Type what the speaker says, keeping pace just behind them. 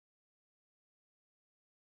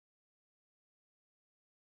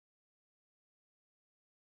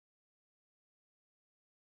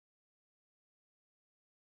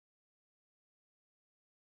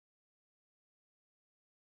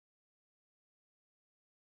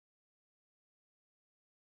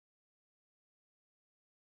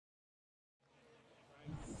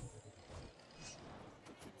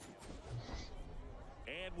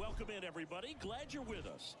And welcome in, everybody. Glad you're with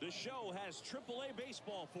us. The show has AAA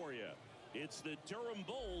baseball for you. It's the Durham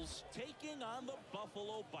Bulls taking on the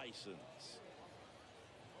Buffalo Bisons.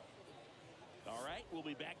 All right, we'll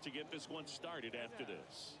be back to get this one started after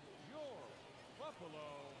this. Your Buffalo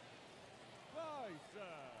Bisons.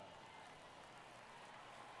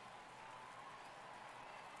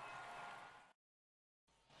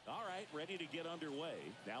 All right, ready to get underway.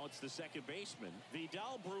 Now it's the second baseman,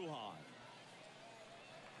 Vidal Brujan.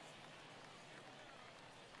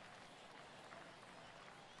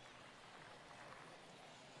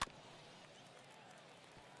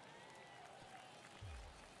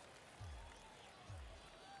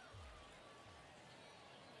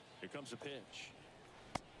 Here comes a pitch.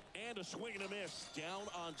 And a swing and a miss. Down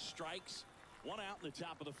on strikes. One out in the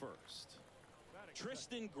top of the first.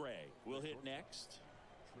 Tristan Gray will hit next.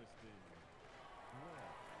 Tristan Gray.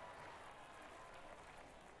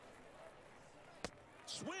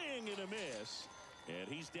 Swing and a miss. And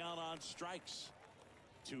he's down on strikes.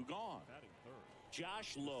 2 gone. Batting third.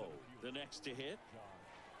 Josh Lowe, the next to hit.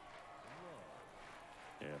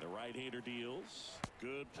 And the right-hander deals.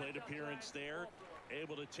 Good plate appearance there.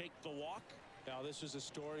 Able to take the walk. Now, this was a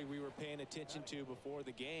story we were paying attention to before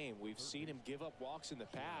the game. We've seen him give up walks in the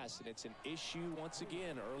past, and it's an issue once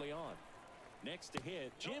again early on. Next to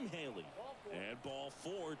hit, Jim Haley. And ball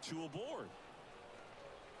 4, 2 aboard.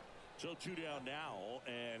 So 2 down now,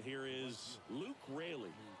 and here is Luke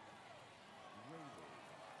Raley.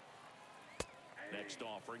 Next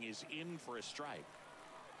offering is in for a strike.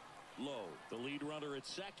 Lowe, the lead runner at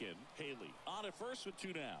second. Haley on at first with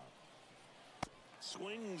 2 down.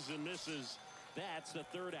 Swings and misses. That's the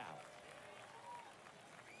 3rd out.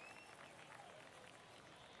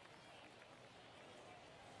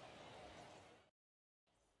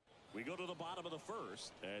 We go to the bottom of the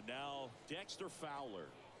first, and now Dexter Fowler.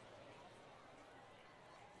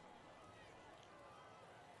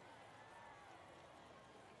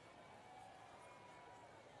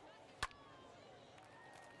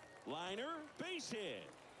 Liner, base hit.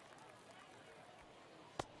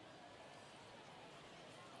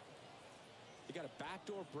 He got a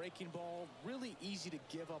backdoor breaking ball. Really easy to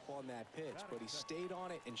give up on that pitch, but he stayed on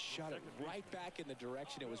it and shot it right back in the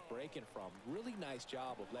direction it was breaking from. Really nice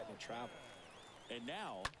job of letting it travel. And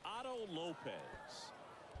now Otto Lopez.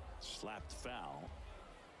 Slapped foul.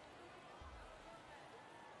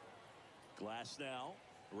 Glass now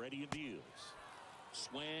ready and deals.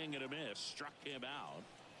 Swing and a miss. Struck him out.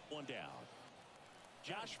 1 down.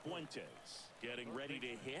 Josh Fuentes getting ready to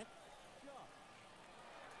hit.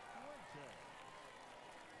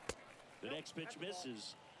 The next pitch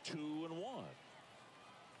misses. 2-1.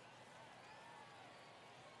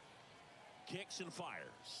 Kicks and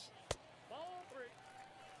fires. Ball 3.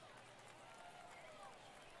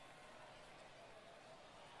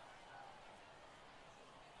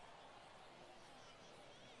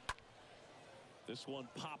 This one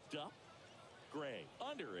popped up. Gray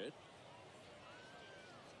under it.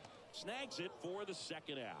 Snags it for the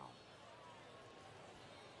 2nd out.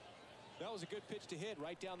 That was a good pitch to hit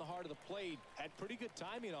right down the heart of the plate. Had pretty good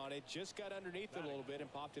timing on it. Just got underneath it a little bit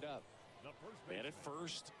and popped it up. Man at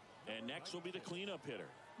first. And next will be the cleanup hitter,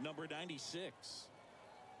 number 96.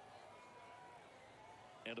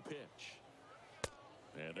 And a pitch.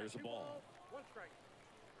 And there's a ball. 1 strike.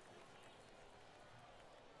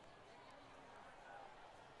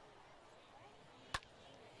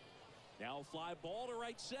 Now a fly ball to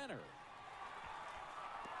right center.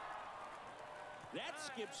 That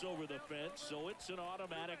skips over the fence, so it's an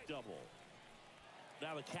automatic double.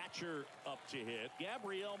 Now the catcher up to hit,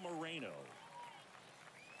 Gabriel Moreno.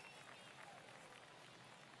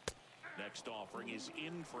 Next offering is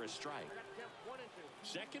in for a strike.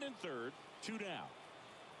 2nd and 3rd, 2 down.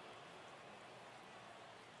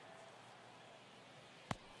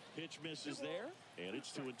 Pitch misses there, and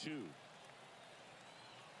it's 2-2.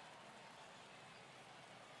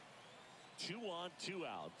 2 on, 2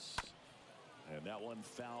 outs. And that one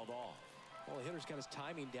fouled off. Well, the hitter's got his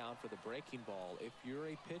timing down for the breaking ball. If you're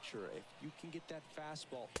a pitcher, if you can get that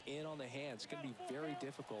fastball in on the hands, it's going to be very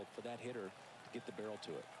difficult for that hitter to get the barrel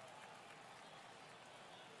to it.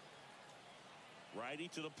 Righty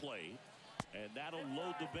to the plate, and that'll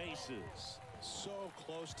load the bases. So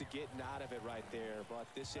close to getting out of it right there, but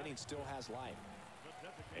this inning still has life.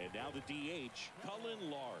 And now the DH, Cullen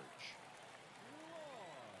Large.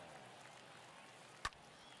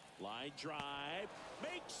 Line drive,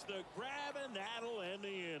 makes the grab, and that'll end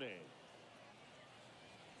the inning.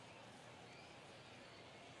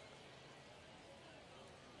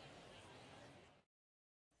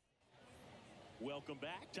 Welcome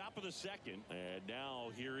back. Top of the second. And now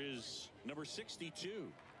here is number 62.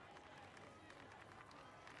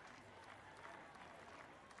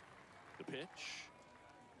 The pitch.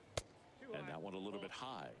 And that one a little bit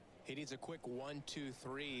high. He needs a quick 1, 2,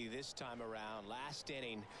 3 this time around. Last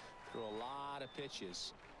inning threw a lot of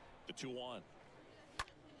pitches. The 2-1.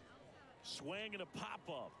 Swing and a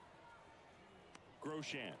pop-up.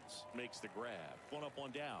 Groshans makes the grab. One up,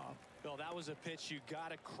 one down. No, that was a pitch you got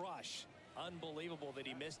to crush. Unbelievable that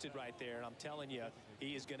he missed it right there. And I'm telling you,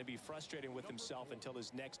 he is going to be frustrated with himself until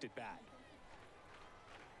his next at bat.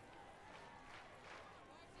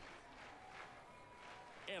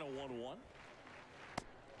 And a 1-1.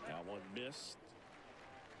 That one missed.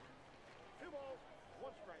 2 balls,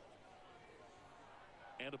 1 strike.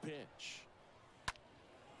 And a pitch.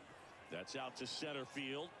 That's out to center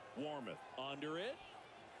field. Warmeth under it.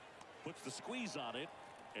 Puts the squeeze on it.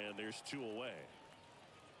 And there's 2 away.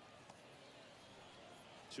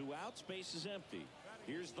 2 outs, base is empty.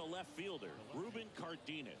 Here's the left fielder, Ruben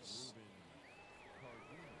Cardenas.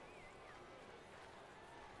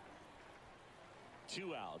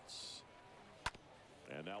 2 outs.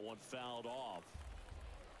 And that one fouled off.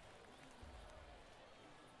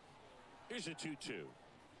 Here's a 2-2.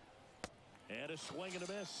 And a swing and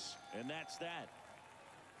a miss. And that's that.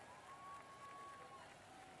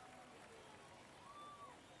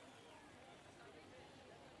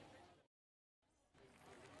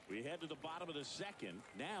 We head to the bottom of the second.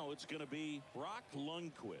 Now it's going to be Brock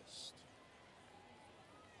Lundquist.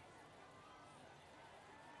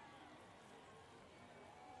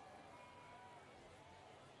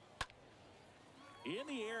 In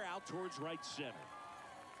the air out towards right center.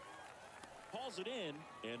 Hauls it in,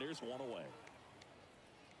 and there's 1 away.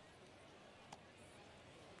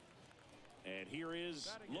 And here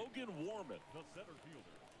is Logan Warmeth. The center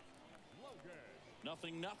fielder,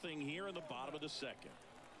 Logan. 0-0 here in the bottom of the second.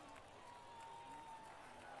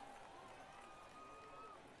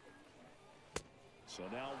 So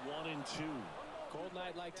now 1-2. Cold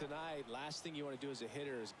night like tonight, last thing you want to do as a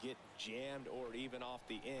hitter is get jammed or even off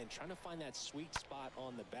the end. Trying to find that sweet spot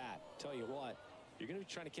on the bat. Tell you what, you're going to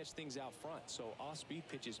be trying to catch things out front. So off-speed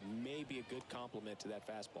pitches may be a good complement to that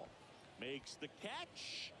fastball. Makes the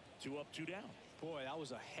catch. 2 up, 2 down. Boy, that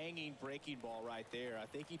was a hanging breaking ball right there. I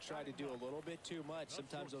think he tried to do a little bit too much.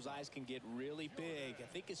 Sometimes those eyes can get really big. I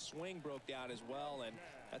think his swing broke down as well, and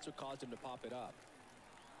that's what caused him to pop it up.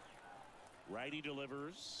 Righty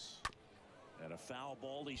delivers. And a foul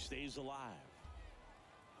ball. He stays alive.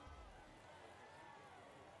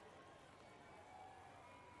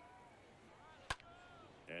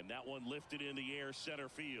 And that one lifted in the air center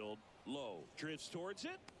field. Low. Drifts towards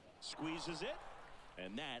it. Squeezes it.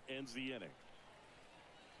 And that ends the inning.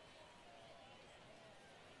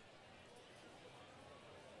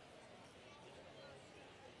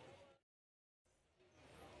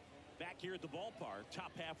 Back here at the ballpark,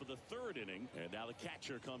 top half of the 3rd inning, and now the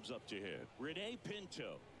catcher comes up to hit. Rene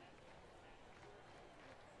Pinto.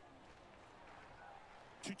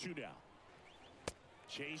 2-2 down.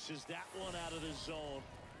 Chases that one out of the zone.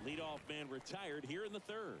 Leadoff man retired here in the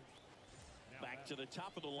 3rd. Back to the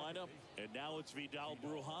top of the lineup, and now it's Vidal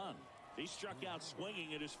Brujan. He struck out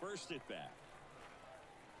swinging at his first at bat.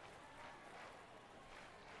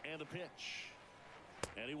 And the pitch.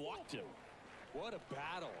 And he walked him. What a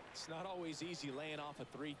battle. It's not always easy laying off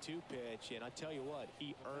a 3-2 pitch, and I tell you what,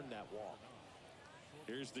 he earned that walk.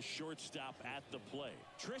 Here's the shortstop at the plate.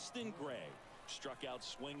 Tristan Gray struck out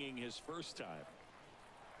swinging his first time.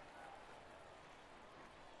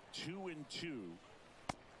 2-2.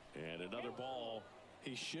 And another ball.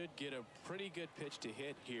 He should get a pretty good pitch to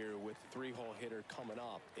hit here with the 3-hole hitter coming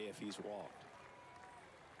up if he's walked.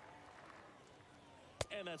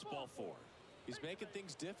 And that's ball 4. He's making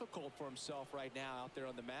things difficult for himself right now out there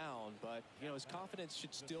on the mound, but you know his confidence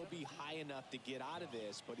should still be high enough to get out of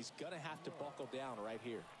this, but he's going to have to buckle down right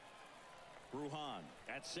here. Brujan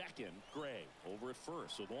at second. Gray over at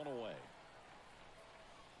first with 1 away.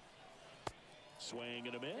 Swing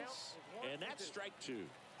and a miss, and that's strike 2.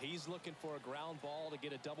 He's looking for a ground ball to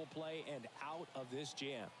get a double play and out of this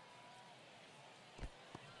jam.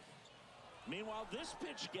 Meanwhile, this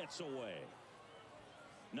pitch gets away.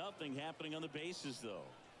 Nothing happening on the bases, though.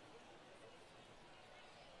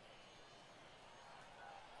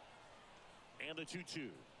 And the 2-2.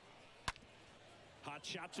 Hot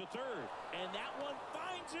shot to third. And that one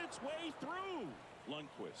finds its way through.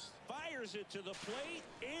 Lundquist fires it to the plate.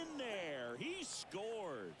 In there. He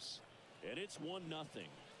scores. And it's 1-0.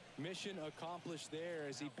 Mission accomplished there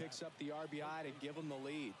as he picks up the RBI to give him the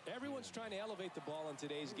lead. Everyone's trying to elevate the ball in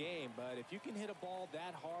today's game, but if you can hit a ball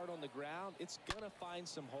that hard on the ground, it's going to find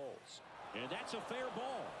some holes. And that's a fair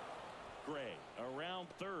ball. Gray around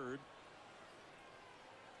third.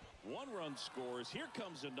 1 run scores. Here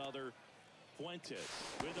comes another. Fuentes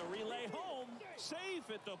with a relay home. Safe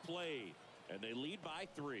at the plate. And they lead by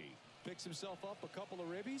 3. Picks himself up a couple of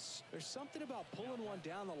ribbies. There's something about pulling one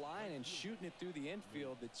down the line and shooting it through the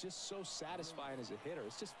infield that's just so satisfying as a hitter.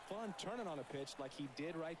 It's just fun turning on a pitch like he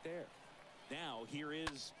did right there. Now here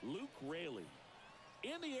is Luke Raley.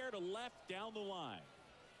 In the air to left down the line.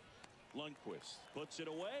 Lundqvist puts it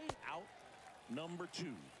away. Out. Number 2.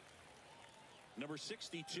 Number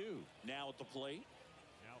 62 now at the plate.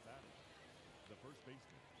 Now batting, the first baseman,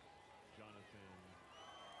 Jonathan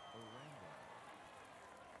Orlando.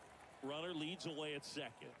 Runner leads away at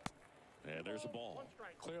second. And there's a ball.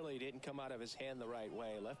 Clearly didn't come out of his hand the right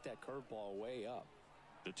way. Left that curveball way up.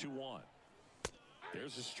 The 2-1.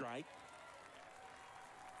 There's a strike.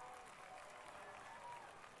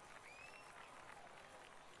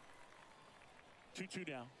 2-2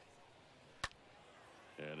 now.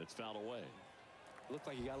 And it's fouled away. Looked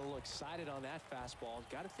like you got a little excited on that fastball.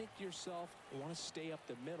 Got to think to yourself, I want to stay up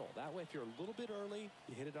the middle. That way, if you're a little bit early,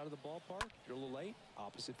 you hit it out of the ballpark. If you're a little late,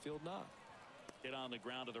 opposite field knock. Hit on the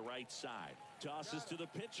ground to the right side. Tosses to the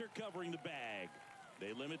pitcher covering the bag.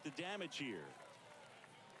 They limit the damage here.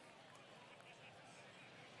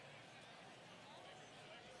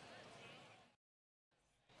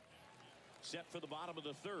 Set for the bottom of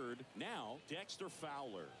the third. Now, Dexter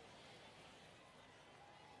Fowler.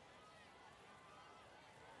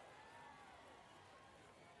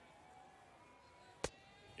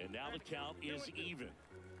 And now the count is even.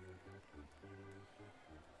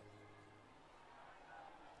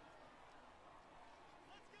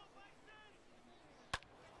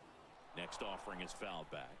 Next offering is fouled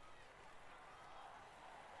back.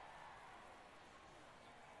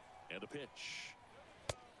 And the pitch.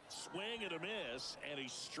 Swing and a miss, and he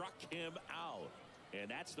struck him out. And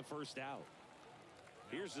that's the first out.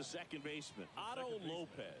 Here's the second baseman, Otto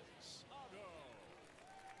Lopez.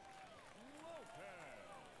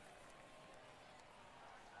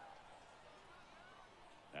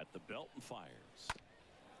 At the belt and fires.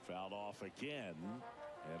 Fouled off again,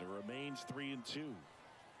 and it remains 3-2.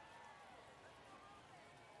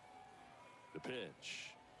 The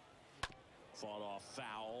pitch. Fought off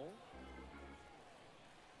foul.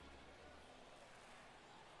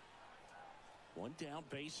 One down,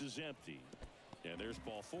 base is empty. And there's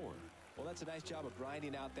ball 4. Well, that's a nice job of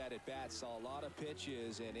grinding out that at bat. Saw a lot of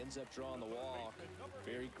pitches and ends up drawing the walk.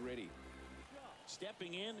 Very gritty.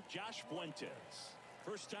 Stepping in, Josh Fuentes.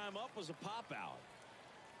 First time up was a pop out.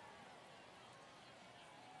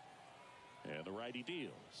 And the righty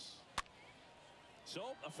deals. So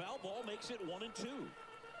a foul ball makes it 1-2.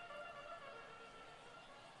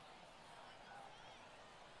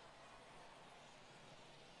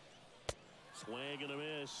 Swing and a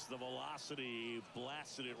miss. The velocity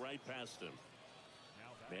blasted it right past him.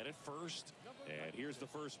 Man at first. And here's the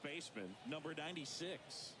first baseman, number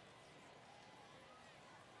 96.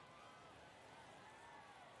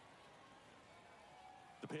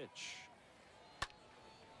 The pitch.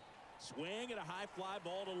 Swing and a high fly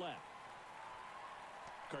ball to left.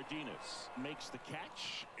 Cardenas makes the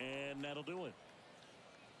catch, and that'll do it.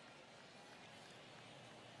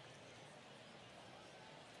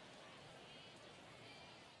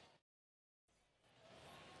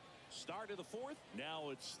 Start of the 4th. Now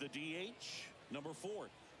it's the DH, number 4.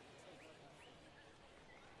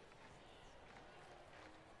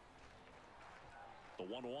 The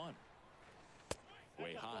 1-1.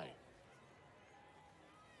 Way high.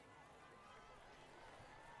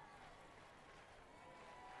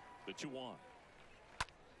 The 2-1.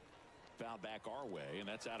 Foul back our way, and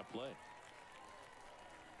that's out of play.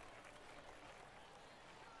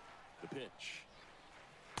 The pitch.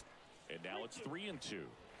 And now it's 3-2.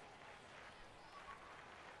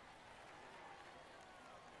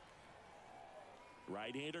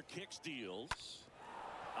 Right-hander kicks, deals.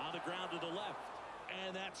 On the ground to the left.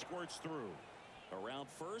 And that squirts through. Around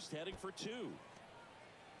first, heading for 2.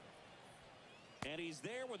 And he's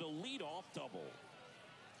there with a leadoff double.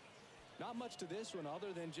 Not much to this one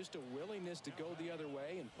other than just a willingness to go the other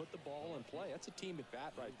way and put the ball in play. That's a team at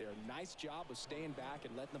bat right there. Nice job of staying back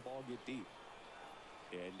and letting the ball get deep.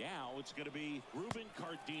 And now it's going to be Ruben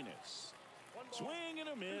Cardenas. Swing and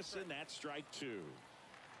a miss, and that's strike 2.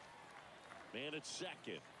 Man at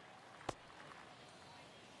second.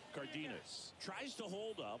 Cardenas tries to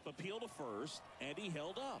hold up, appeal to first, and he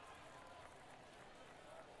held up.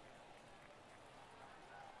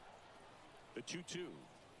 The 2-2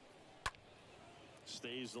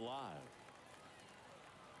 stays alive.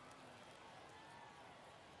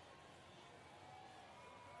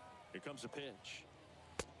 Here comes a pitch.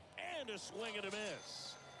 And a swing and a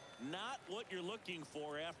miss. Not what you're looking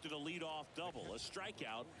for after the leadoff double. A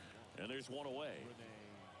strikeout, and there's one away.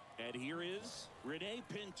 And here is Rene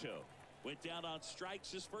Pinto. Went down on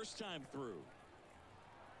strikes his first time through.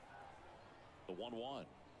 The 1-1.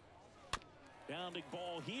 Bounding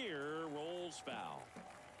ball here, rolls foul.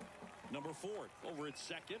 Number 4 over at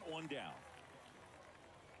second, 1 down.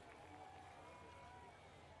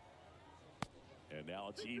 And now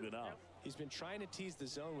it's even up. He's been trying to tease the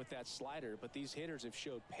zone with that slider, but these hitters have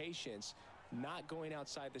showed patience, not going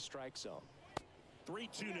outside the strike zone.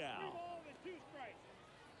 3-2 now.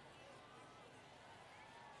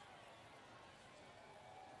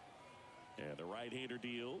 And the right-hander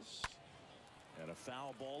deals. And a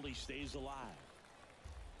foul ball, he stays alive.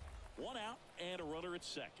 1 out and a runner at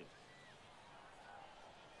second.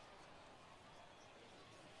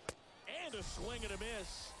 And a swing and a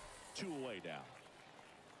miss. 2 away now.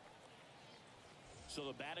 So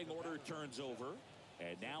the batting order turns over.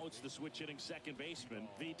 And now it's the switch hitting second baseman,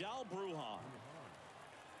 Vidal Brujan.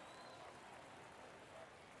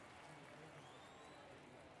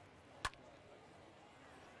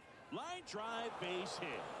 Line drive, base hit.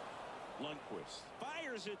 Lundqvist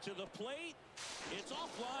fires it to the plate. It's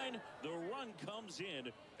offline. The run comes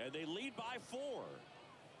in, and they lead by 4.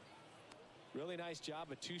 Really nice job,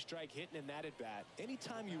 a 2-strike hitting in that at bat.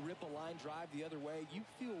 Anytime you rip a line drive the other way, you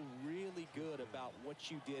feel really good about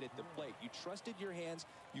what you did at the plate. You trusted your hands,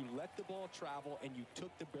 you let the ball travel, and you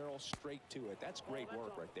took the barrel straight to it. That's great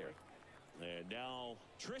work right there. And now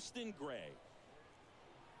Tristan Gray.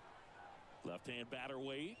 Left-hand batter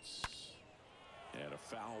waits. And a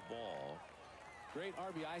foul ball. Great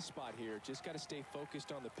RBI spot here. Just got to stay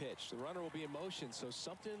focused on the pitch. The runner will be in motion, so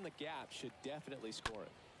something in the gap should definitely score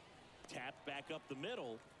it. Tapped back up the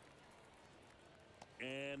middle.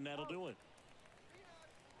 And that'll do it.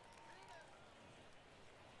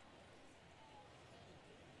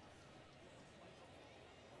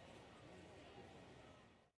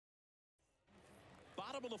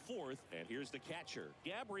 Bottom of the 4th, and here's the catcher,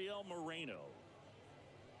 Gabriel Moreno.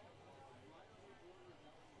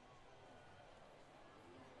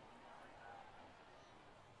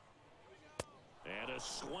 And a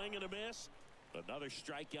swing and a miss. Another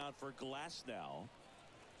strikeout for Glasnow.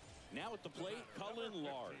 Now at the plate, Cullen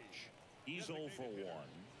Large. He's 0 for 1.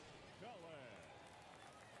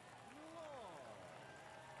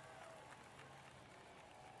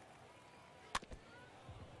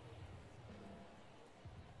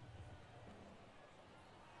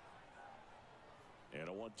 And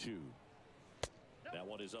a 1-2. That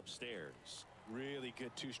one is upstairs. Really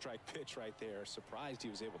good 2-strike pitch right there. Surprised he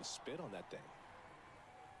was able to spit on that thing.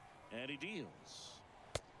 And he deals.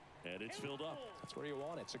 And it's filled up. That's where you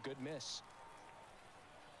want it. It's a good miss.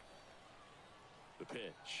 The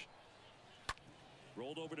pitch.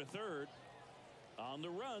 Rolled over to third. On the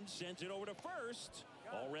run, sent it over to first.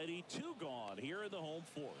 Already 2 gone here in the home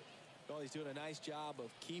 4th. Well, he's doing a nice job of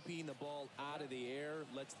keeping the ball out of the air.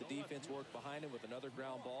 Lets the defense work behind him with another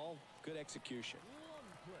ground ball. Good execution.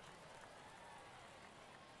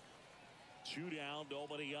 2 down,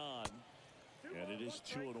 nobody on. And it is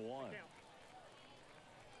 2-1.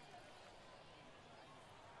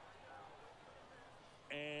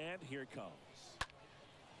 And here it comes.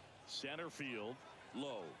 Center field,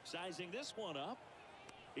 low. Sizing this one up.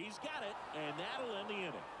 He's got it, and that'll end the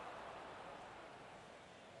inning.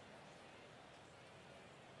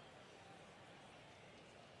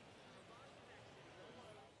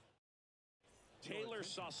 Taylor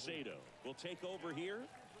Saucedo will take over here,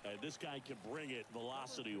 and this guy can bring it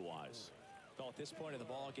velocity-wise. Well, at this point of the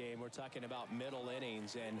ball game, we're talking about middle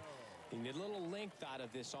innings, and you need a little length out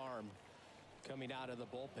of this arm coming out of the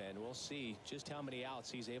bullpen. We'll see just how many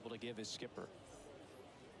outs he's able to give his skipper.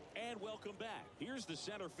 And welcome back. Here's the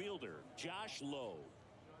center fielder, Josh Lowe.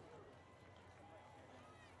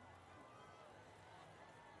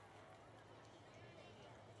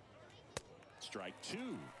 Strike 2.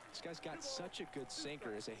 This guy's got such a good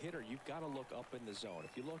sinker. As a hitter, you've got to look up in the zone.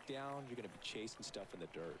 If you look down, you're going to be chasing stuff in the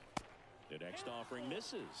dirt. The next offering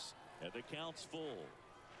misses, and the count's full.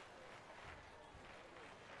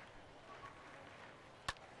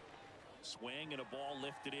 Swing and a ball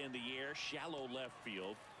lifted in the air, shallow left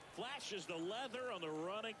field. Flashes the leather on the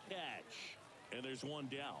run and catch. And there's 1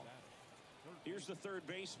 down. Here's the third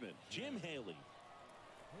baseman, Jim Haley.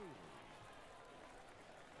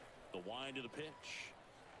 The wind of the pitch.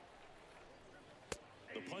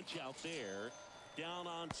 The punch out there. Down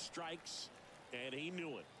on strikes, and he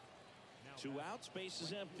knew it. 2 outs, base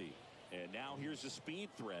is empty. And now here's a speed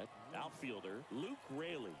threat, outfielder Luke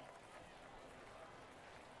Raley.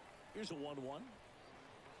 Here's a 1-1.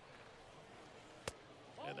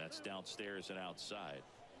 And that's downstairs and outside.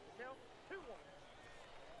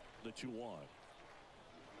 The 2-1.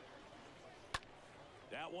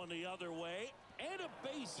 That one the other way. And a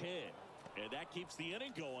base hit. And that keeps the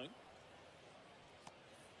inning going.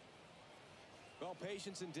 Well,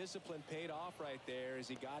 patience and discipline paid off right there as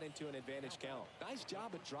he got into an advantage count. Nice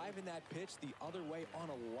job of driving that pitch the other way on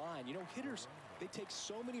a line. You know, hitters, they take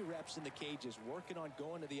so many reps in the cages working on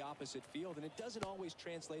going to the opposite field, and it doesn't always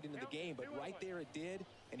translate into the game, but right there it did,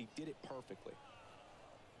 and he did it perfectly.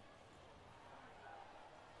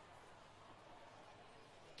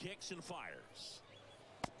 Kicks and fires.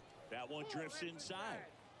 That one drifts inside.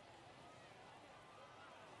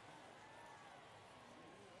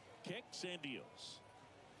 Kicks and deals.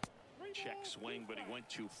 Check swing, but he went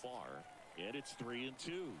too far. And it's 3-2.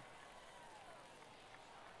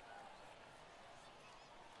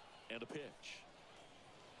 And a pitch.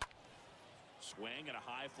 Swing and a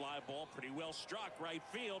high fly ball. Pretty well struck. Right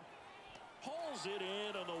field. Hauls it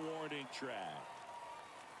in on the warning track.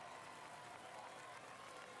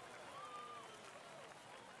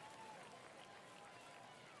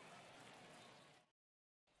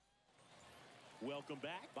 Welcome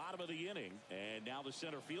back. Bottom of the inning. And now the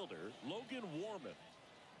center fielder, Logan Warman.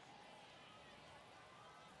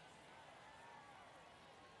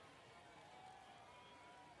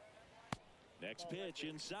 Next pitch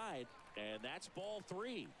inside. And that's ball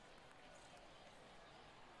 3.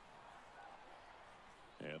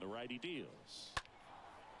 And the righty deals.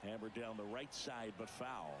 Hammered down the right side, but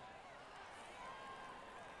foul.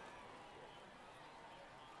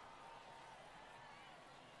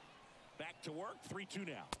 Back to work. 3-2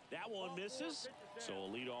 now. That one misses. So a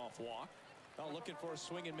leadoff walk. Oh, looking for a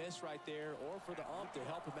swing and miss right there, or for the ump to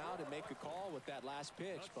help him out and make a call with that last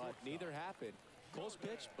pitch, but neither happened. Close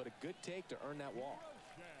pitch, but a good take to earn that walk.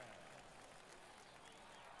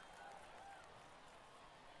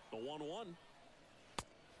 The 1-1.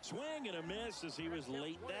 Swing and a miss as he was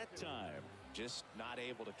late that time. Just not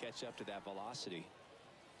able to catch up to that velocity.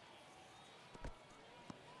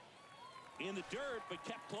 In the dirt, but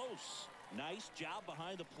kept close. Nice job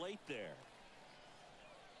behind the plate there.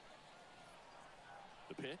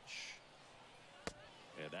 The pitch.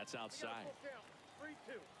 And that's outside.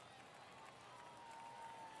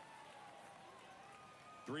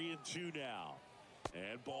 3-2 now.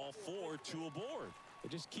 And ball 4, 2 aboard. They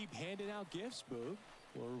just keep handing out gifts, Boo.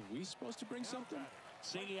 Were we supposed to bring something?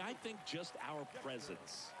 Singy, I think just our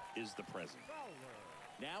presence is the present.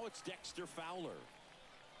 Now it's Dexter Fowler.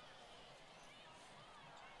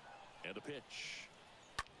 And a pitch.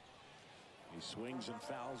 He swings and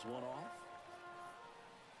fouls one off.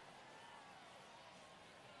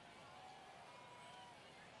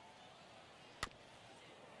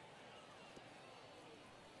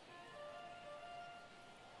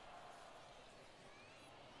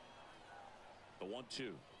 The 1-2.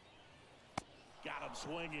 Got him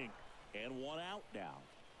swinging. And one out now.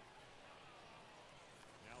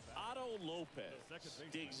 Otto Lopez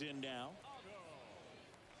digs in now.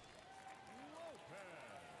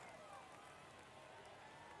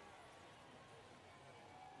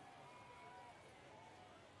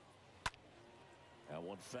 That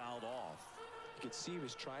one fouled off. You could see he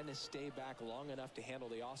was trying to stay back long enough to handle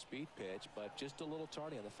the off-speed pitch, but just a little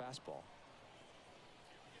tardy on the fastball.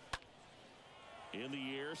 In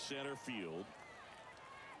the air, center field.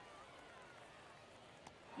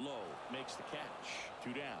 Low makes the catch.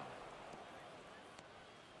 2 down.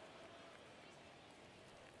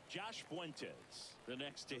 Josh Fuentes, the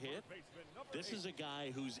next to hit. This is a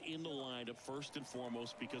guy who's in the lineup first and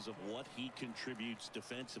foremost because of what he contributes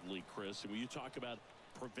defensively, Chris. And when you talk about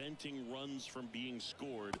preventing runs from being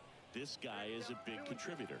scored, this guy is a big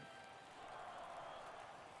contributor.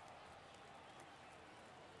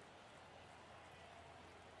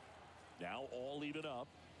 Now all even up.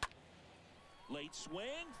 Late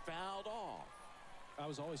swing, fouled off. I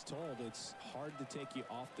was always told it's hard to take you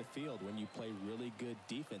off the field when you play really good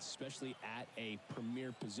defense, especially at a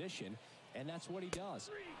premier position, and that's what he does.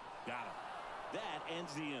 Got him. That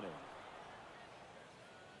ends the inning.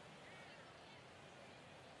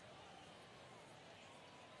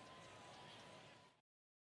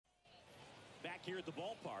 Back here at the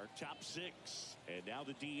ballpark, top 6, and now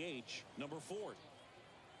the DH, number 4.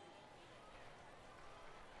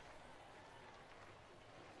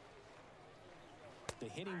 The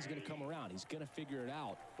hitting's going to come around. He's going to figure it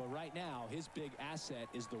out. But right now, his big asset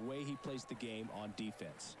is the way he plays the game on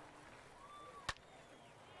defense.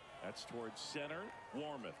 That's towards center.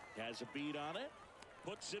 Warman has a beat on it.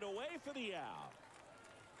 Puts it away for the out.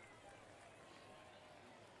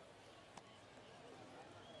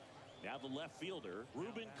 Now the left fielder,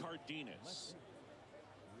 Ruben Cardenas.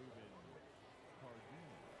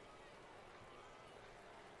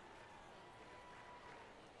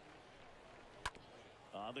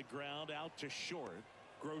 On the ground out to short.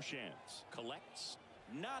 Groshans collects.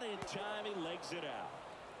 Not in time. He legs it out.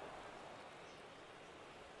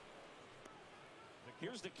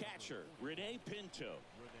 Here's the catcher, Rene Pinto,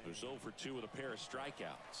 who's 0 for 2 with a pair of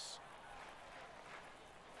strikeouts.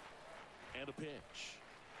 And a pitch.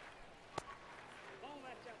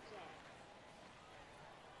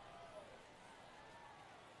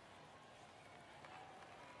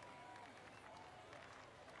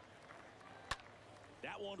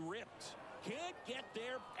 That one ripped. Can't get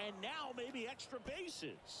there, and now maybe extra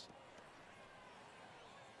bases.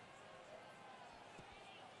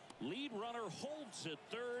 Lead runner holds at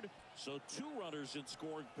third, so 2 runners in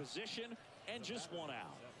scoring position and just 1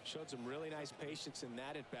 out. Showed some really nice patience in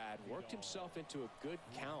that at bat. Worked himself into a good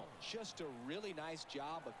count. Just a really nice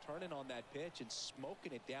job of turning on that pitch and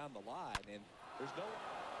smoking it down the line. And there's no...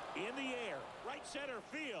 In the air, right center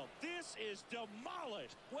field. This is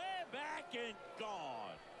demolished. Way back and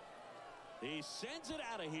gone. He sends it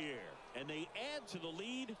out of here, and they add to the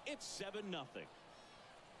lead. It's 7-0.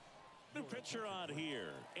 New pitcher on here,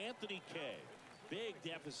 Anthony Kay. Big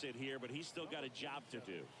deficit here, but he's still got a job to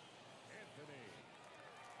do.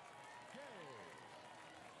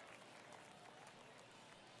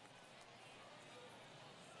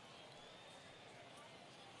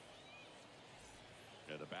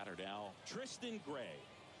 And the batter now, Tristan Gray,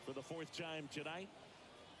 for the 4th time tonight.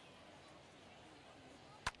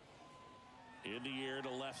 In the air to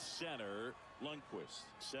left center, Lundqvist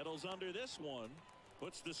settles under this one.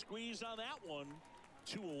 Puts the squeeze on that one.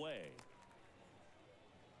 2 away.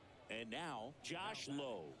 And now, Josh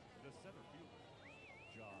Lowe. The center fielder,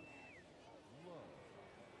 Josh Lowe.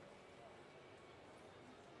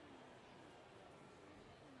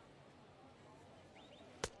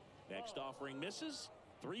 Next offering misses.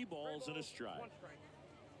 3 balls and a strike.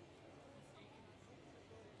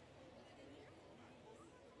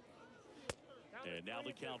 And now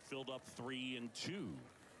the count filled up 3-2.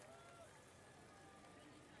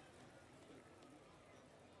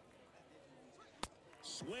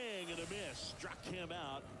 Swing and a miss. Struck him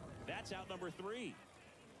out. That's out number 3.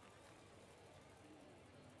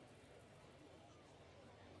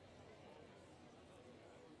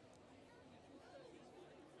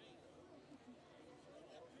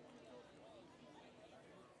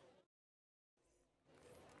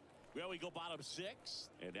 Well, we go bottom 6.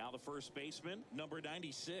 And now the first baseman, number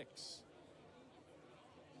 96.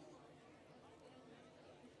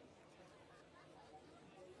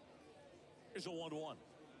 Here's a 1-1.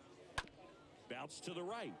 Bounce to the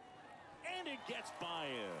right. And it gets by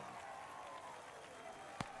him.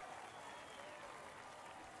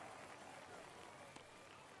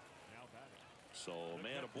 Now batting. So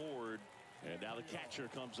man aboard. And now the catcher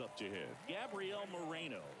comes up to hit. Gabriel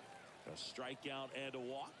Moreno. A strikeout and a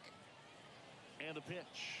walk. And a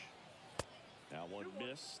pitch. Now one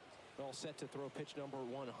missed. All set to throw pitch number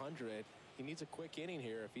 100. He needs a quick inning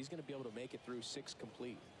here if he's going to be able to make it through 6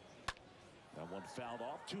 complete. That one fouled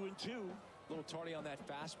off. 2-2. A little tardy on that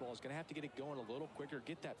fastball. Is going to have to get it going a little quicker.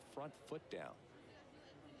 Get that front foot down.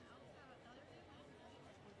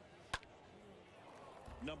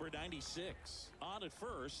 Number 96 on at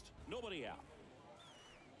first. Nobody out.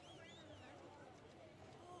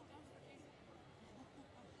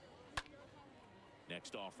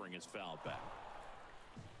 Next offering is fouled back.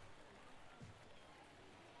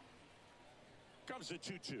 Comes a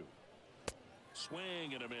 2-2.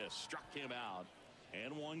 Swing and a miss. Struck him out.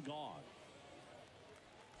 And one gone.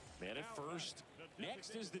 Man at first.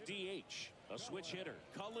 Next is the DH. A switch hitter.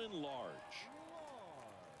 Cullen Large.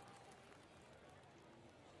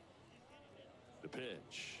 The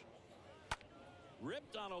pitch.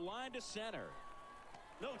 Ripped on a line to center.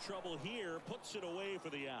 No trouble here. Puts it away for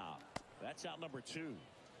the out. That's out number 2.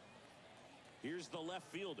 Here's the left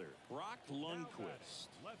fielder, Brock Lundqvist.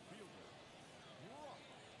 Left fielder, Brock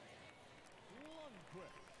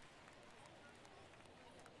Lundqvist.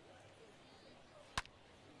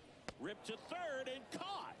 Ripped to third and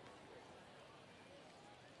caught.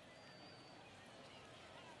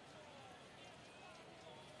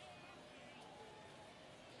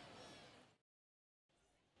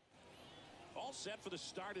 All set for the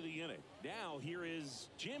start of the inning. Now here is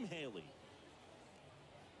Jim Haley.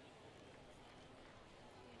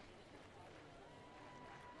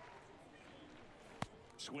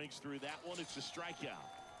 Swings through that one. It's a strikeout.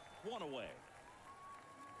 1 away.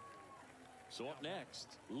 So up next,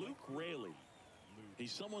 Luke Raley.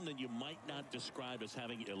 He's someone that you might not describe as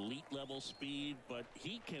having elite level speed, but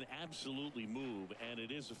he can absolutely move, and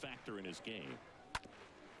it is a factor in his game.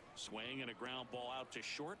 Swing and a ground ball out to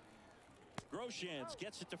short. Groshans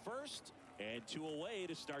gets it to first, and 2 away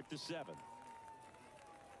to start the 7th.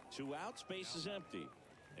 2 outs, base is empty.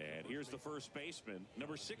 And here's the first baseman,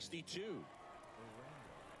 number 62.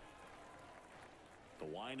 The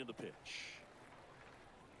wind of the pitch.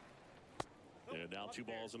 And now 2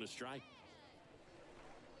 balls and a strike.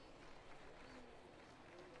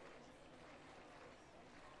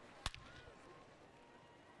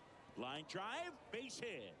 Line drive, base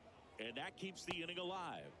hit. And that keeps the inning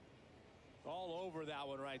alive. All over that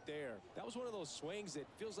one right there. That was one of those swings that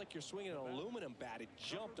feels like you're swinging an aluminum bat. It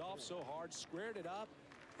jumped off so hard, squared it up,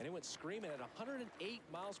 and it went screaming at 108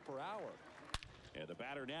 miles per hour. And the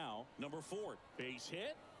batter now, number 4, base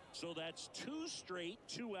hit. So that's 2 straight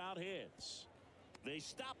 2-out hits. They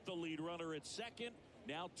stopped the lead runner at second.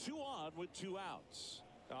 Now 2 on with 2 outs.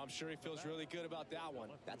 I'm sure he feels really good about that one.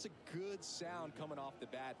 That's a good sound coming off the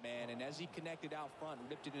bat, man. And as he connected out front and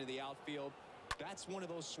ripped it into the outfield, that's one of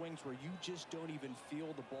those swings where you just don't even feel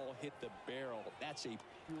the ball hit the barrel. That's a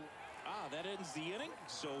pure... That ends the inning,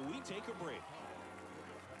 so we take a break.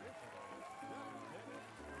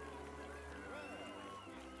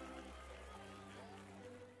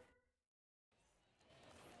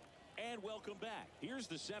 And welcome back. Here's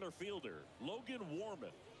the center fielder, Logan Warman.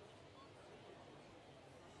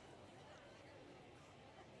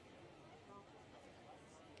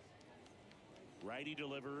 Righty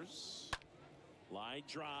delivers. Line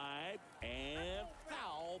drive and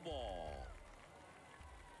foul ball.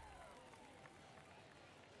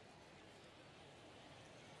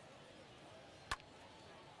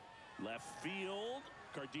 Left field.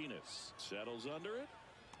 Cardenas settles under it.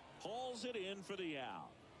 Hauls it in for the out.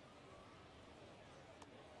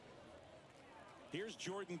 Here's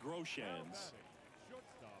Jordan Groshans.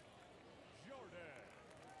 Shortstop, Jordan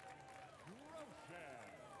Groshans.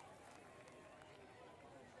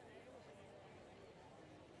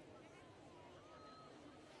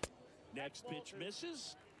 Next pitch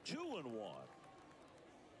misses. 2-1.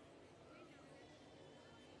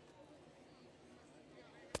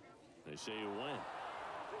 They say you win.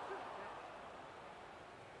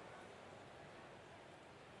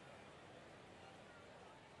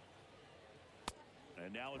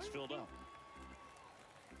 And now it's filled up.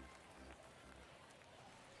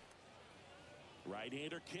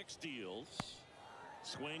 Right-hander kicks, deals.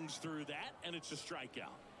 Swings through that, and it's a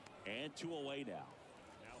strikeout. And 2 away now.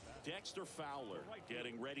 Dexter Fowler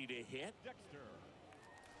getting ready to hit. Dexter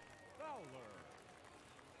Fowler.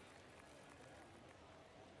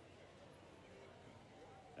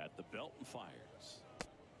 At the belt and fires.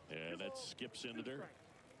 And that skips into dirt.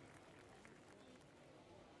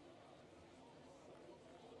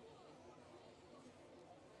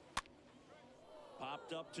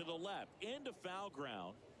 Popped up to the left, into foul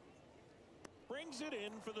ground. Brings it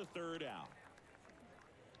in for the 3rd out.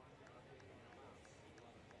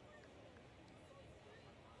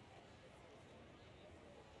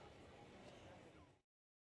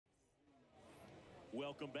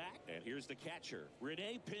 Welcome back, and here's the catcher,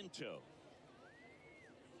 Rene Pinto.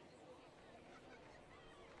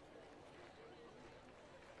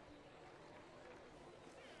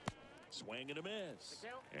 Swing and a miss.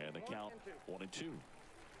 And the count 1-2.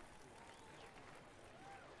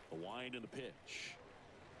 The wind and the pitch.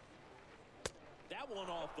 That one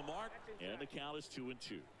off the mark, and the count is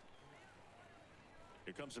 2-2.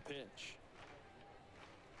 Here comes the pitch.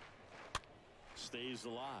 Stays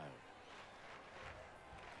alive.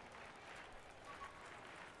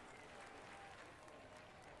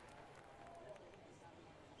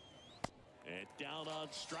 And down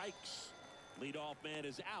on strikes. Leadoff man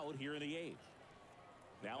is out here in the 8th.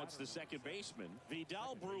 Now it's the second baseman,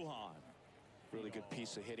 Vidal Brujan. Really good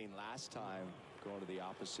piece of hitting last time, going to the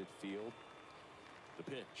opposite field. The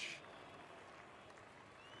pitch.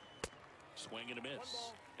 Swing and a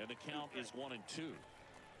miss. And the count is 1-2.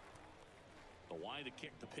 The wind to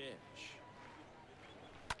kick the pitch.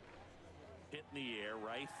 Hit in the air,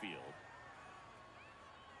 right field.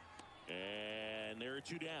 And there are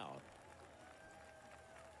 2 down.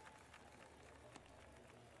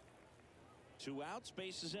 2 outs,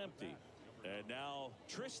 base is empty. And now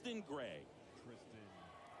Tristan Gray.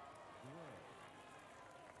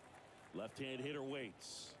 Left-hand hitter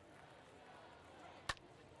waits.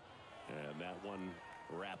 And that one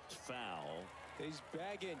wrapped foul. He's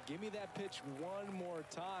bagging. Give me that pitch one more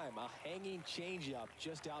time. A hanging changeup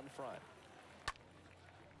just out in front.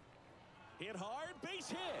 Hit hard, base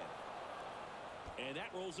hit. And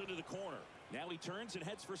that rolls into the corner. Now he turns and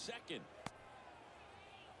heads for second.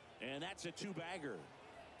 And that's a 2-bagger.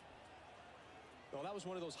 Well, that was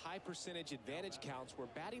one of those high percentage advantage counts where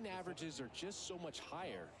batting averages are just so much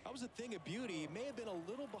higher. That was a thing of beauty. It may have been a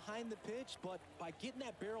little behind the pitch, but by getting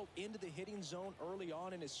that barrel into the hitting zone early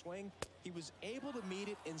on in his swing, he was able to meet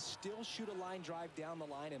it and still shoot a line drive down the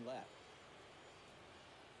line and left.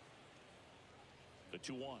 The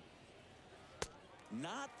 2-1.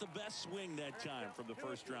 Not the best swing that time from the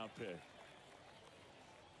first round pick.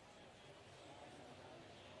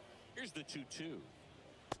 Here's the 2-2.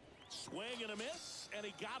 Swing and a miss, and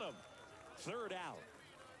he got him. Third out.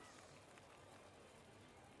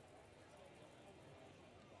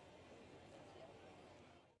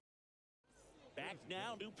 Back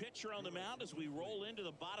now, new pitcher on the mound as we roll into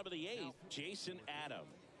the bottom of the 8th, Jason Adam.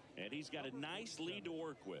 And he's got a nice lead to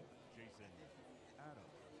work with. Jason Adam.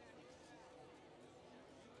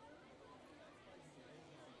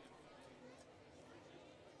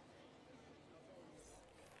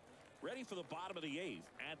 Ready for the bottom of the 8th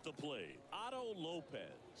at the plate, Otto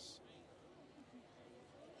Lopez.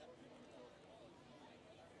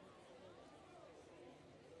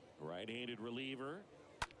 Right-handed reliever.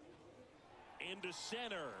 Into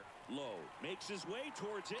center. Low. Makes his way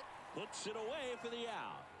towards it. Puts it away for the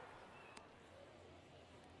out.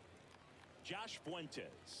 Josh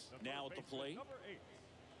Fuentes now at the plate. Number 8.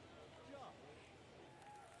 Josh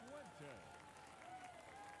Fuentes.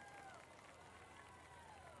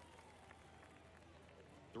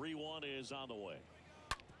 The 3-1 is on the way.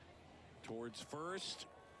 Towards first.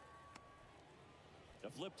 The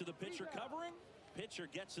flip to the pitcher covering. Pitcher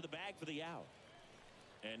gets to the bag for the out.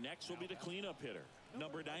 And next will be the cleanup hitter,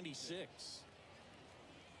 number 96.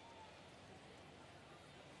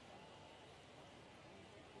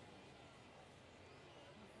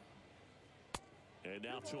 And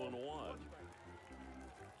now 2-1.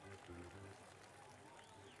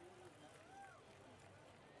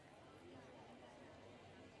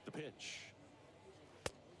 The pitch.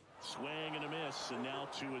 Swing and a miss, and now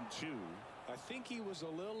 2-2. I think he was a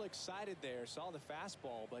little excited there, saw the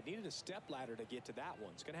fastball, but needed a step ladder to get to that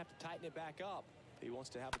one. He's going to have to tighten it back up if he wants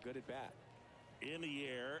to have a good at bat. In the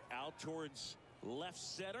air, out towards left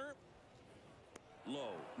center.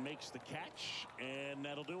 Low makes the catch, and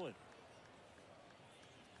that'll do it.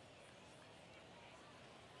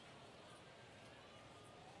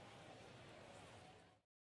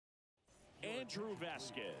 Andrew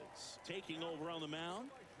Vasquez taking over on the mound.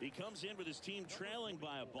 He comes in with his team trailing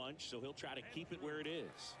by a bunch, so he'll try to keep it where it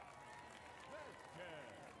is.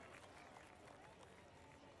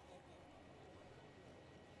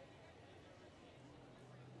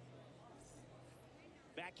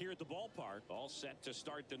 Back here at the ballpark, all set to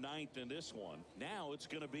start the 9th in this one. Now it's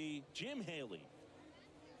going to be Jim Haley.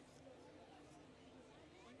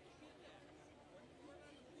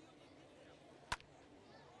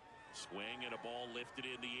 Swing and a ball lifted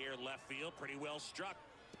in the air left field, pretty well struck,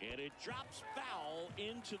 and it drops foul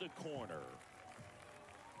into the corner.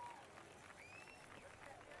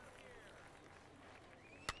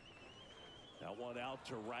 That one out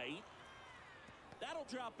to right. That'll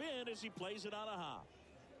drop in as he plays it on a hop.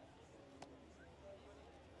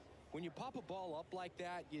 When you pop a ball up like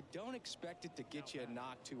that, you don't expect it to get you a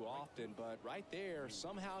knock too often, but right there,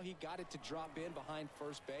 somehow he got it to drop in behind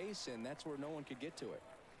first base, and that's where no one could get to it.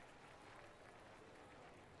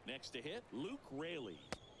 Next to hit, Luke Raley.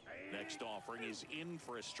 Next offering is in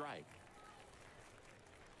for a strike.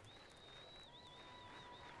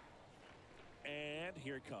 And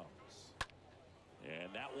here it comes.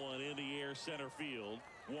 And that one in the air center field.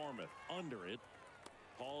 Warmeth under it.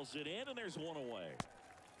 Hauls it in, and there's one away.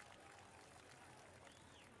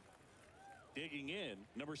 Digging in,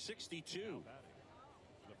 number 62. Now batting,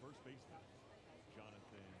 the first baseman,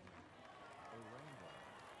 Jonathan Orlando.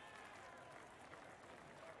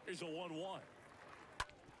 Here's a 1-1.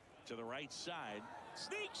 To the right side.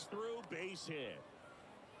 Sneaks through, base hit.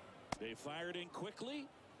 They fired in quickly,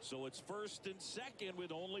 so it's first and second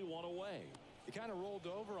with only one away. He kind of rolled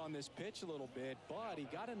over on this pitch a little bit, but he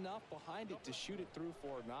got enough behind it to shoot it through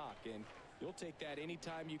for a knock, and you'll take that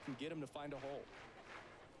anytime you can get him to find a hole.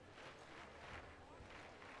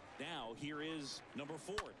 Now here is number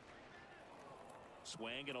 4.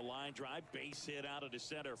 Swing and a line drive, base hit out of the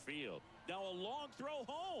center field. Now a long throw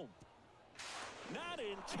home. Not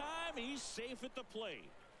in time. He's safe at the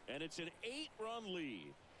plate. And it's an 8-run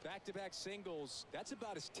lead. Back-to-back singles. That's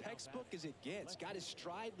about as textbook as it gets. Got his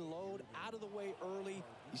stride and load out of the way early.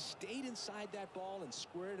 He stayed inside that ball and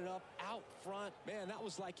squared it up out front. Man, that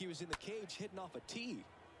was like he was in the cage hitting off a tee.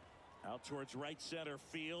 Out towards right center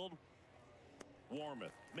field.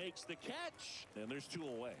 Warmeth makes the catch, and there's 2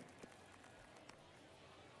 away.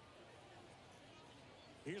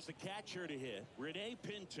 Here's the catcher to hit, Rene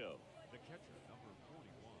Pinto. The catcher, number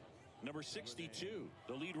Number 62,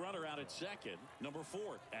 the lead runner out at second. Number 4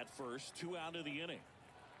 at first, 2 out of the inning.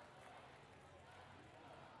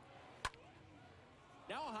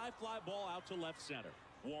 Now a high fly ball out to left center.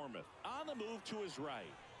 Warmoth on the move to his right.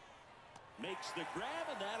 Makes the grab,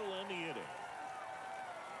 and that'll end the inning.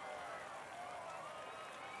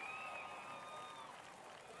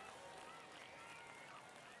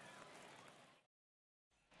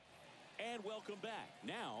 And welcome back.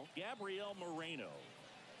 Now, Gabriel Moreno.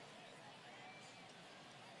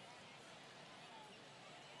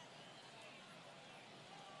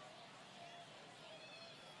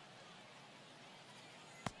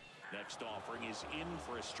 Next offering is in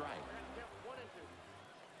for a strike.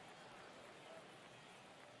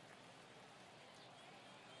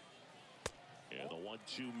 And the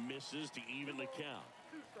 1-2 misses to even the count.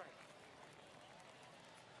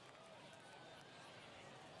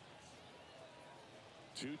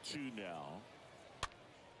 2-2 now.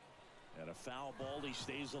 And a foul ball. He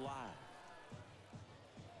stays alive.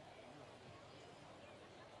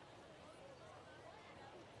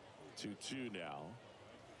 2-2 now.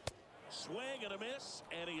 Swing and a miss,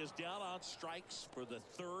 and he is down on strikes for the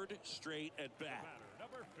 3rd straight at bat.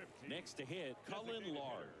 Next to hit, Cullen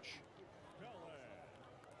Large.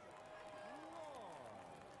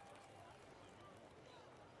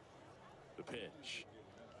 The pitch.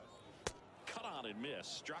 Cut on and miss,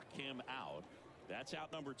 struck him out. That's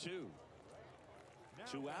out number 2.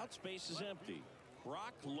 2 outs, base is empty.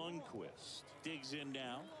 Brock Lundquist digs in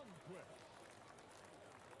now.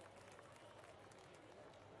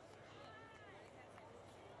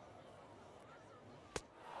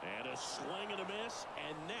 And a swing and a miss,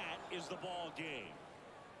 and that is the ball game.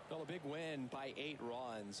 Well, a big win by 8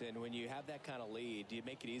 runs, and when you have that kind of lead, you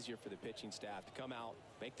make it easier for the pitching staff to come out,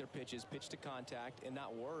 make their pitches, pitch to contact, and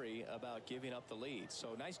not worry about giving up the lead.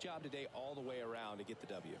 So nice job today all the way around to get the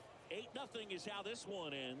W. 8-0 is how this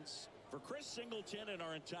one ends. For Chris Singleton and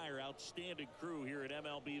our entire outstanding crew here at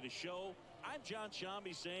MLB The Show, I'm John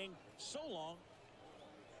Shambi saying so long.